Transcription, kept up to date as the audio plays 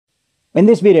In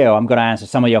this video, I'm gonna answer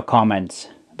some of your comments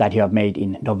that you have made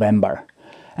in November.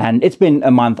 And it's been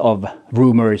a month of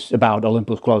rumors about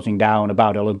Olympus closing down,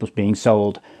 about Olympus being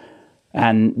sold.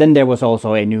 And then there was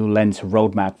also a new lens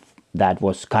roadmap that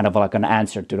was kind of like an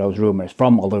answer to those rumors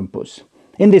from Olympus.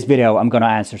 In this video, I'm gonna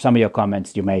answer some of your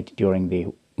comments you made during the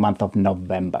month of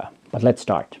November. But let's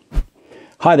start.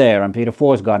 Hi there, I'm Peter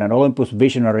Forsgard, an Olympus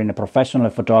visionary and a professional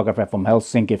photographer from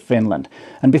Helsinki, Finland.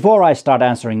 And before I start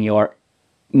answering your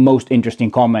most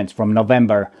interesting comments from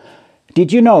November,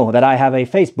 did you know that I have a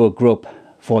Facebook group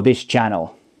for this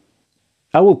channel?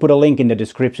 I will put a link in the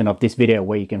description of this video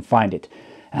where you can find it.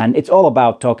 And it's all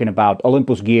about talking about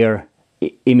Olympus gear,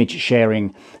 image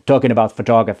sharing, talking about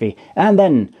photography, and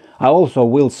then I also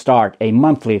will start a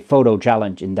monthly photo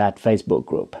challenge in that Facebook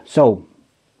group. So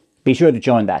be sure to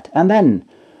join that. And then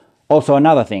also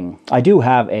another thing, I do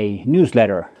have a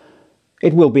newsletter.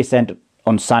 It will be sent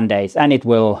on Sundays and it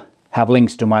will have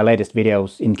links to my latest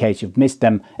videos in case you've missed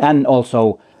them. And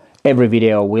also every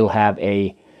video will have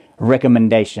a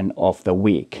recommendation of the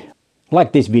week.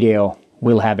 Like this video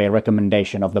will have a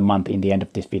recommendation of the month in the end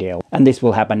of this video. And this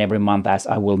will happen every month as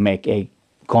I will make a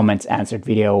comments answered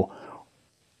video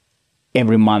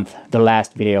every month, the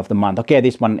last video of the month. Okay,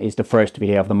 this one is the first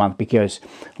video of the month because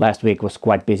last week was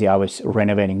quite busy. I was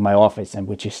renovating my office, and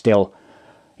which is still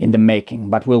in the making,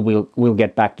 but we'll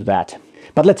get back to that.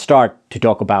 But let's start to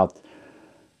talk about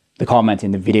the comments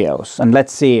in the videos, and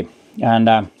let's see.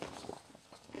 And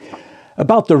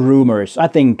about the rumors, I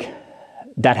think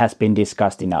that has been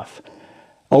discussed enough.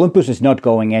 Olympus is not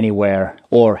going anywhere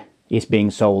or is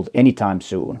being sold anytime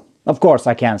soon. Of course,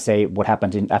 I can't say what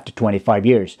happens after 25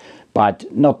 years, but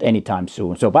not anytime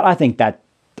soon. But I think that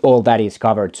all that is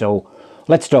covered. So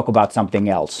let's talk about something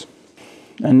else.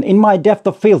 And in my depth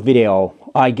of field video,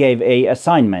 I gave an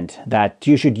assignment that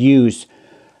you should use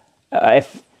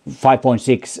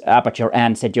f5.6 aperture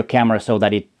and set your camera so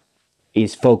that it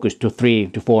is focused to 3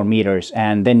 to 4 meters.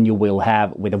 And then you will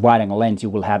have, with a wide angle lens,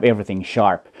 you will have everything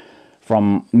sharp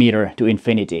from meter to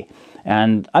infinity.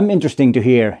 And I'm interested to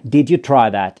hear, did you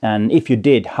try that? And if you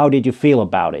did, how did you feel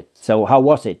about it? So how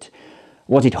was it?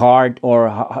 Was it hard,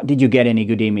 or did you get any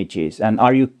good images? And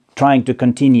are you trying to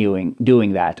continue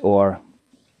doing that, or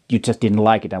you just didn't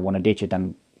like it and want to ditch it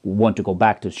and want to go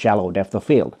back to shallow depth of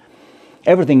field?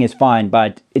 Everything is fine,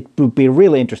 but it would be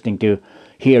really interesting to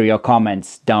hear your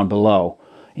comments down below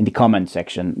in the comment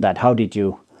section. That how did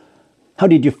you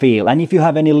feel? And if you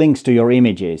have any links to your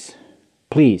images,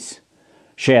 please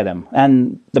share them.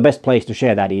 And the best place to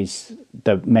share that is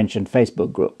the mentioned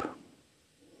Facebook group.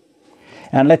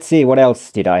 And let's see, what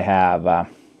else did I have?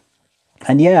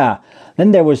 And yeah,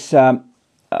 then there was a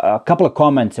couple of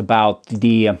comments about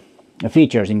the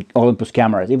features in Olympus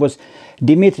cameras. It was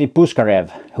Dmitry Pushkarev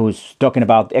who's talking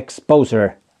about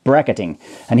exposure bracketing.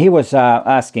 And he was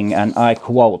asking, and I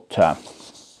quote,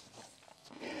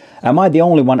 "Am I the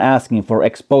only one asking for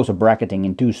exposure bracketing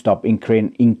in two-stop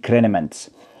increments?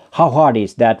 How hard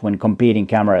is that when competing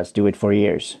cameras do it for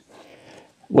years?"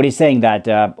 What he's saying that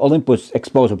Olympus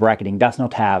exposure bracketing does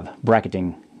not have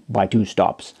bracketing by 2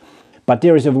 stops. But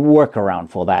there is a workaround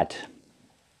for that.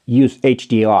 Use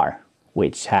HDR,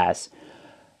 which has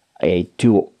a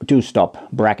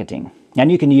two-stop bracketing.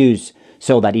 And you can use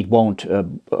so that it won't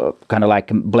kind of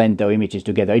like blend the images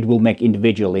together. It will make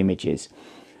individual images.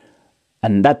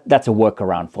 And that's a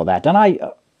workaround for that. And I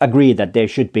agree that there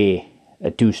should be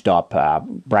a 2-stop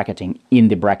bracketing in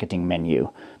the bracketing menu.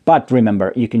 But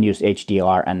remember, you can use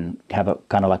HDR and have a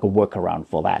kind of like a workaround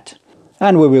for that.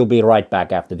 And we will be right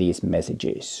back after these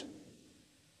messages.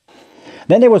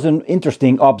 Then there was an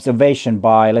interesting observation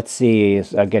by, let's see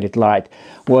if I get it right,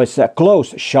 was a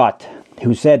Close Shot,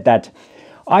 who said that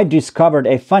I discovered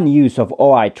a fun use of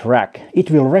OI.Track. It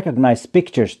will recognize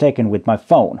pictures taken with my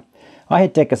phone. I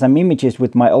had taken some images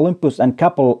with my Olympus and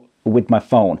couple with my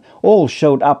phone. All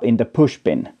showed up in the push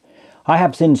bin. I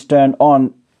have since turned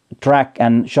on track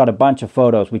and shot a bunch of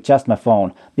photos with just my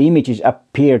phone. The images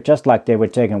appear just like they were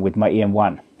taken with my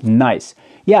EM1. Nice.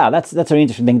 Yeah, that's an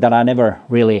interesting thing that I never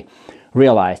really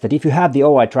realized, that if you have the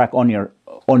OI.Track on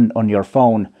your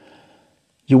phone,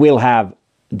 you will have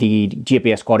the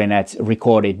GPS coordinates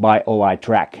recorded by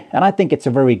OI.Track. And I think it's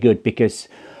a very good, because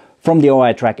from the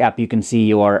OI.Track app you can see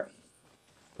your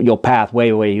path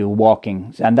where you're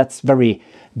walking, and that's very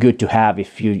good to have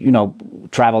if you know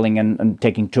traveling and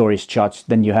taking tourist shots.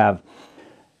 Then you have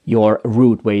your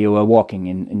route where you are walking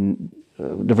in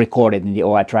recorded in the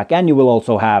OI.Track, and you will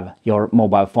also have your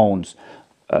mobile phones,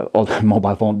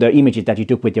 the images that you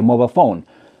took with your mobile phone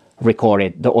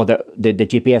recorded, or the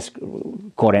GPS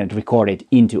coordinate recorded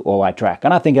into OI.Track.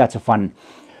 And I think that's a fun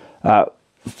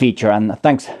feature, and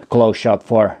thanks Close Shot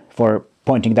for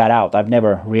pointing that out. I've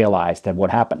never realized that what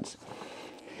happens.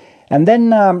 And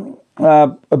then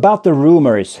about the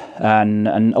rumors, and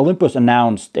Olympus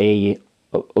announced a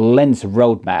lens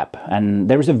roadmap, and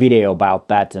there is a video about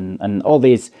that, and all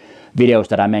these videos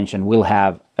that I mentioned will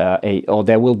have or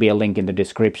there will be a link in the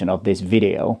description of this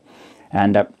video.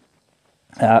 And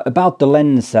about the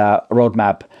lens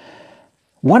roadmap,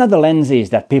 one of the lenses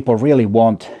that people really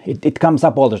want, it comes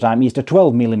up all the time, is the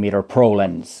 12mm Pro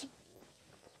lens.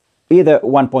 Either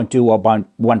 1.2 or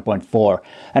 1.4.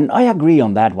 And I agree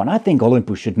on that one. I think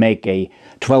Olympus should make a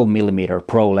 12mm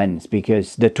Pro lens,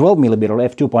 because the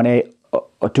 12mm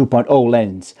f2.0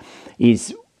 lens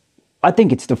is, I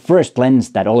think it's the first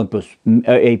lens that Olympus,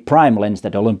 a prime lens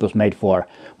that Olympus made for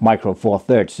Micro Four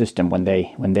Thirds system when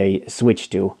they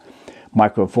switched to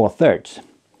Micro Four Thirds.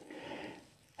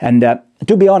 And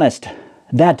to be honest,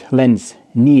 that lens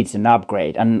needs an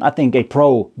upgrade, and I think a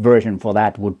Pro version for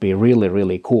that would be really,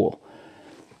 really cool.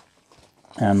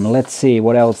 And let's see,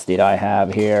 what else did I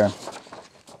have here?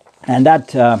 And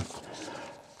that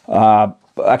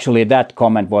actually that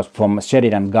comment was from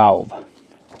Sheridan Gauv,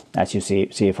 as you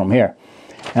see from here.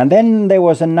 And then there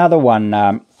was another one.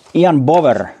 Ian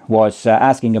Bover was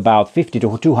asking about 50 to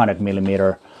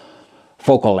 200mm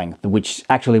focal length, which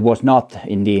actually was not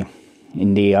in the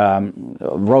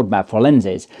roadmap for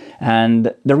lenses.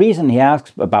 And the reason he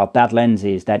asks about that lens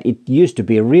is that it used to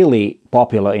be really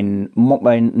popular in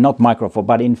not Micro Four,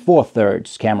 but in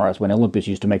 4/3 cameras, when Olympus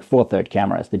used to make 4/3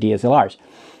 cameras, the DSLRs.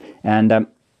 And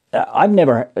I've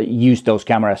never used those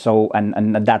cameras, so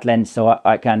and that lens, so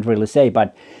I can't really say,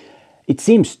 but it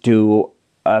seems to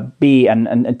be,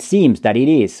 and it seems that it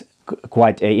is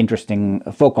quite a interesting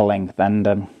focal length,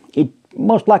 and it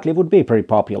most likely would be pretty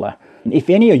popular. If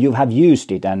any of you have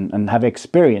used it and have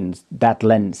experienced that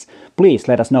lens, please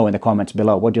let us know in the comments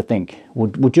below what you think.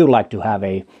 Would you like to have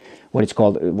a, what it's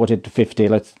called, was it 50,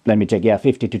 let me check, yeah,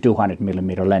 50 to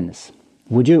 200mm lens?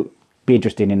 Would you be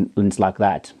interested in lens like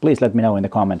that? Please let me know in the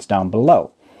comments down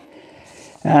below.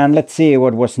 And let's see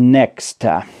what was next.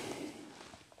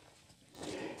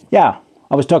 Yeah,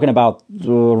 I was talking about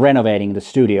renovating the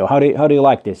studio. How do you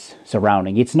like this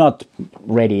surrounding? It's not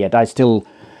ready yet. I still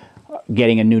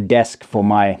getting a new desk for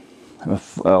my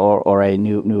or a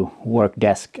new work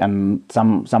desk, and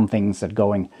some things are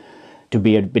going to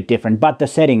be a bit different, but the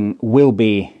setting will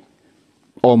be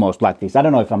almost like this. I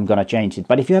don't know if I'm gonna change it,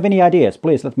 but if you have any ideas,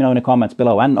 please let me know in the comments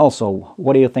below. And also,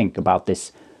 what do you think about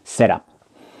this setup?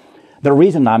 The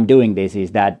reason I'm doing this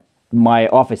is that my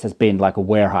office has been like a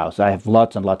warehouse. I have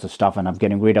lots and lots of stuff, and I'm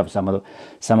getting rid of some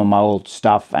of my old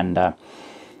stuff, and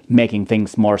making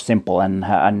things more simple,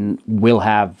 and will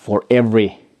have, for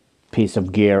every piece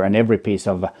of gear and every piece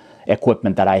of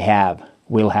equipment that I have,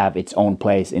 will have its own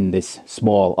place in this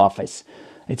small office.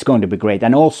 It's going to be great.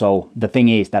 And also the thing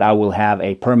is that I will have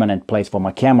a permanent place for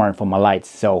my camera and for my lights,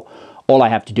 so all I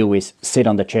have to do is sit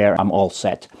on the chair. I'm all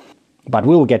set. But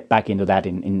we'll get back into that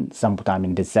in sometime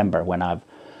in December when I've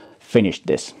finished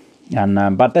this.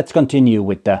 And but let's continue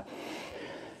with the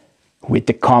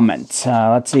comments.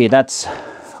 Let's see, that's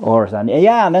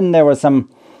yeah, and then there was some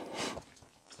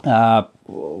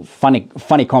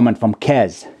funny comment from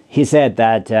Kez. He said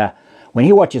that when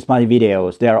he watches my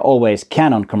videos, there are always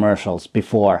Canon commercials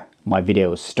before my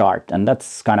videos start, and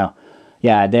that's kind of,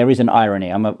 yeah, there is an irony.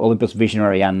 I'm an Olympus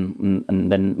visionary, and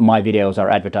then my videos are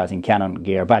advertising Canon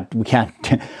gear, but we can't.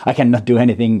 I cannot do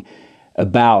anything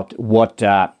about what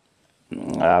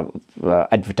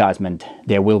advertisement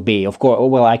there will be. Of course,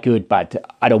 well, I could, but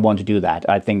I don't want to do that.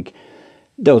 I think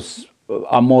those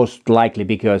are most likely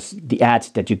because the ads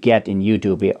that you get in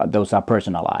YouTube, those are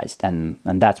personalized, and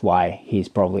that's why he's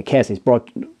probably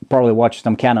probably watched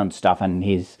some Canon stuff, and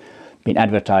he's been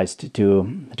advertised to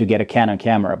get a Canon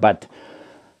camera, but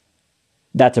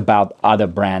that's about other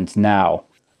brands now.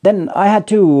 Then I had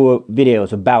two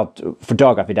videos about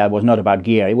photography that was not about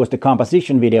gear. It was the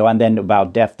composition video and then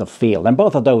about depth of field, and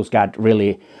both of those got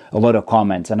really a lot of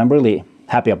comments, and I'm really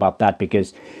happy about that,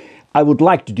 because I would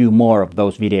like to do more of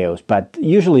those videos, but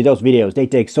usually those videos, they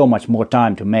take so much more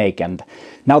time to make, and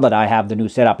now that I have the new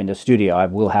setup in the studio, I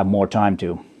will have more time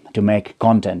to make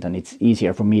content, and it's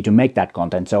easier for me to make that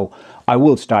content, so I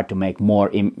will start to make more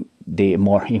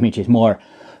images, more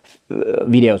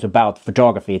videos about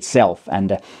photography itself,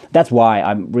 and that's why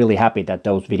I'm really happy that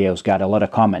those videos got a lot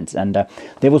of comments. And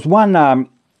there was one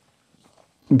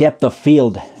depth of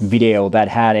field video that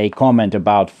had a comment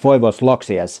about Foivos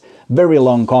Loxias, very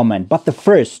long comment, but the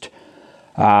first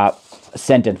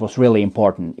sentence was really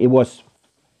important. It was,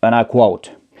 and I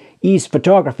quote, "Is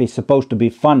photography supposed to be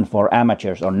fun for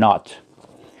amateurs or not?"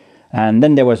 And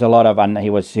then there was a lot of, and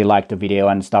he liked the video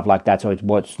and stuff like that, so it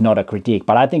was not a critique.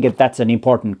 But I think that's an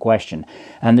important question.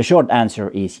 And the short answer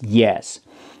is yes.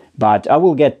 But I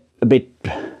will get a bit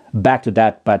back to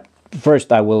that, but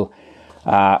first I will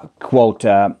quote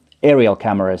Aerial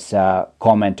Camera's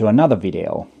comment to another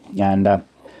video. And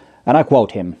I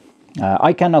quote him.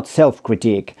 I cannot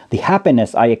self-critique. The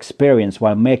happiness I experience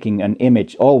while making an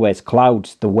image always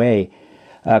clouds the way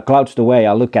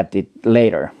I look at it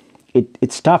later.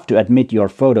 It's tough to admit your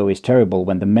photo is terrible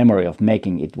when the memory of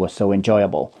making it was so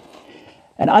enjoyable.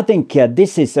 And I think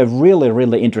this is a really,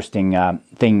 really interesting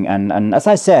thing. And as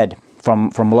I said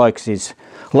from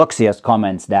Loxia's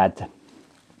comments, that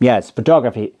yes,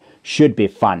 photography should be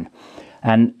fun.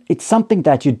 And it's something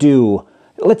that you do.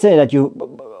 Let's say that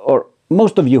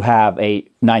most of you have a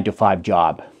 9-to-5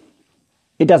 job.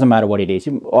 It doesn't matter what it is,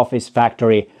 office,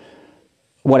 factory,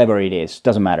 whatever it is,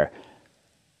 doesn't matter.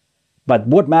 But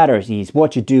what matters is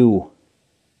what you do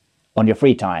on your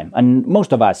free time. And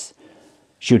most of us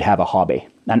should have a hobby.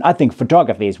 And I think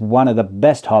photography is one of the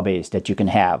best hobbies that you can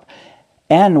have.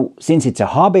 And since it's a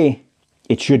hobby,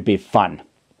 it should be fun.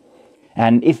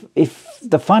 And if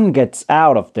the fun gets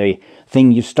out of the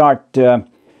thing, you start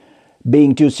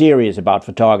being too serious about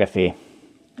photography,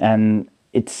 and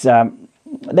it's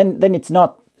then it's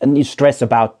not, and you stress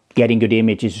about getting good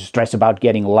images, you stress about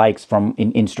getting likes from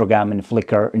in Instagram and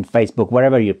Flickr and Facebook,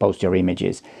 wherever you post your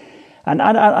images. And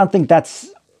I think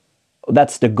that's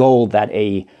the goal that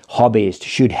a hobbyist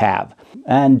should have.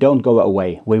 And don't go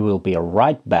away, we will be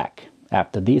right back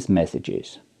after these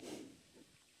messages.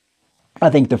 I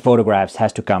think the photographs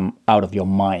has to come out of your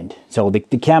mind. So the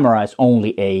camera is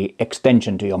only an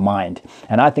extension to your mind.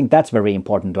 And I think that's very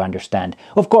important to understand.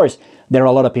 Of course, there are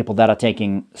a lot of people that are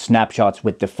taking snapshots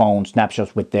with the phone,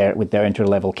 snapshots with their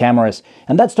entry-level cameras.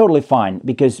 And that's totally fine,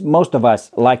 because most of us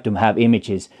like to have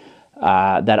images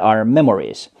that are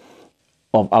memories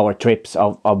of our trips,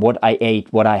 of what I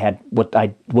ate, what I had,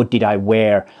 what did I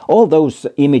wear. All those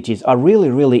images are really,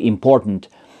 really important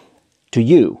to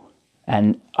you.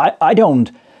 And I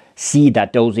don't see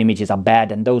that those images are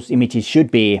bad, and those images should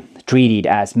be treated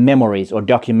as memories or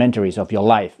documentaries of your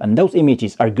life. And those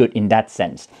images are good in that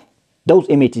sense. Those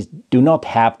images do not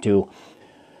have to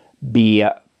be,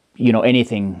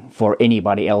 anything for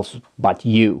anybody else but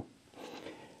you.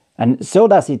 And so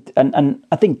does it. And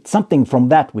I think something from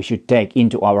that we should take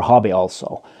into our hobby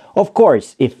also. Of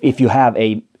course, if you have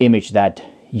an image that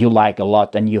you like a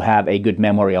lot and you have a good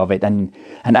memory of it, and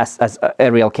as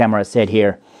Aerial Camera said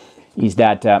here, is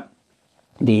that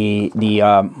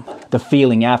the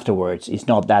feeling afterwards is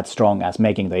not that strong as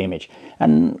making the image,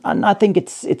 and I think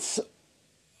it's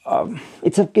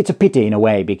a pity in a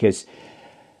way, because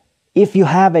if you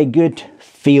have a good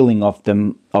feeling of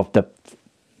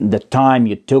the time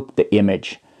you took the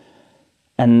image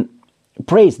and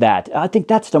praise that, I think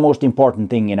that's the most important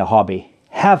thing in a hobby.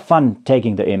 Have fun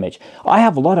taking the image. I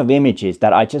have a lot of images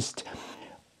that I just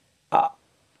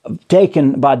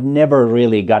taken but never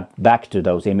really got back to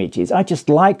those images. I just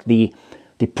like the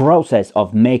process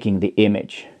of making the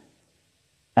image.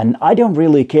 And I don't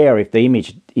really care if the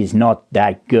image is not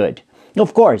that good.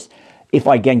 Of course, if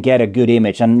I can get a good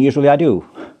image, and usually I do,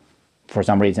 for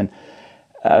some reason,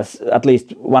 at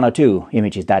least 1 or 2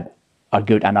 images that are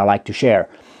good and I like to share.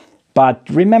 But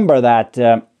remember that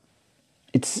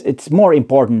it's more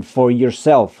important for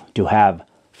yourself to have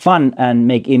fun and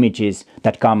make images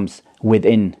that comes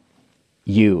within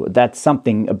you. That's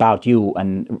something about you,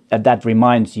 and that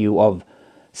reminds you of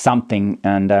something.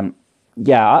 And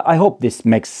yeah, I hope this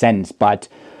makes sense. But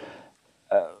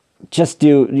just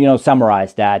to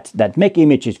summarize that make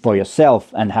images for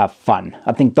yourself and have fun.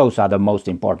 I think those are the most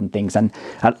important things. And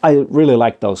I really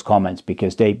like those comments,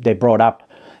 because they brought up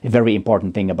a very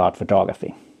important thing about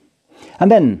photography.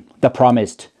 And then the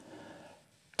promised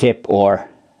tip or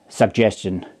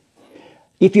suggestion.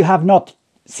 If you have not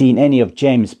seen any of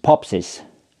James Popsys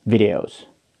videos,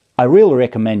 I really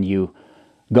recommend you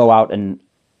go out and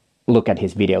look at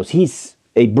his videos. He's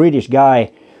a British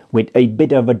guy with a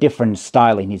bit of a different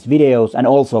style in his videos, and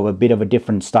also a bit of a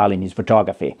different style in his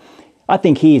photography. I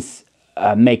think he's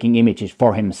making images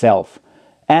for himself.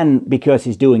 And because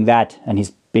he's doing that, and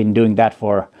he's been doing that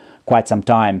for quite some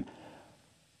time,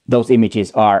 those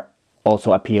images are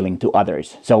also appealing to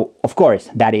others. So of course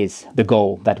that is the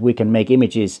goal, that we can make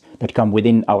images that come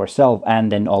within ourselves,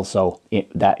 and then also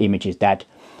the images that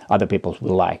other people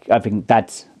will like. I think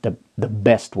that's the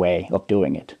best way of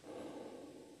doing it.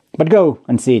 But go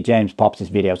and see James Popsys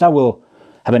videos. I will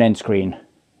have an end screen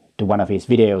to one of his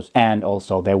videos, and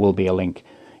also there will be a link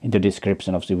in the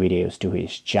description of the videos to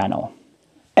his channel.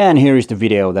 And here is the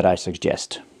video that I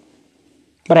suggest.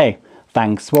 But hey,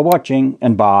 Thanks for watching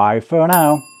and bye for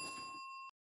now.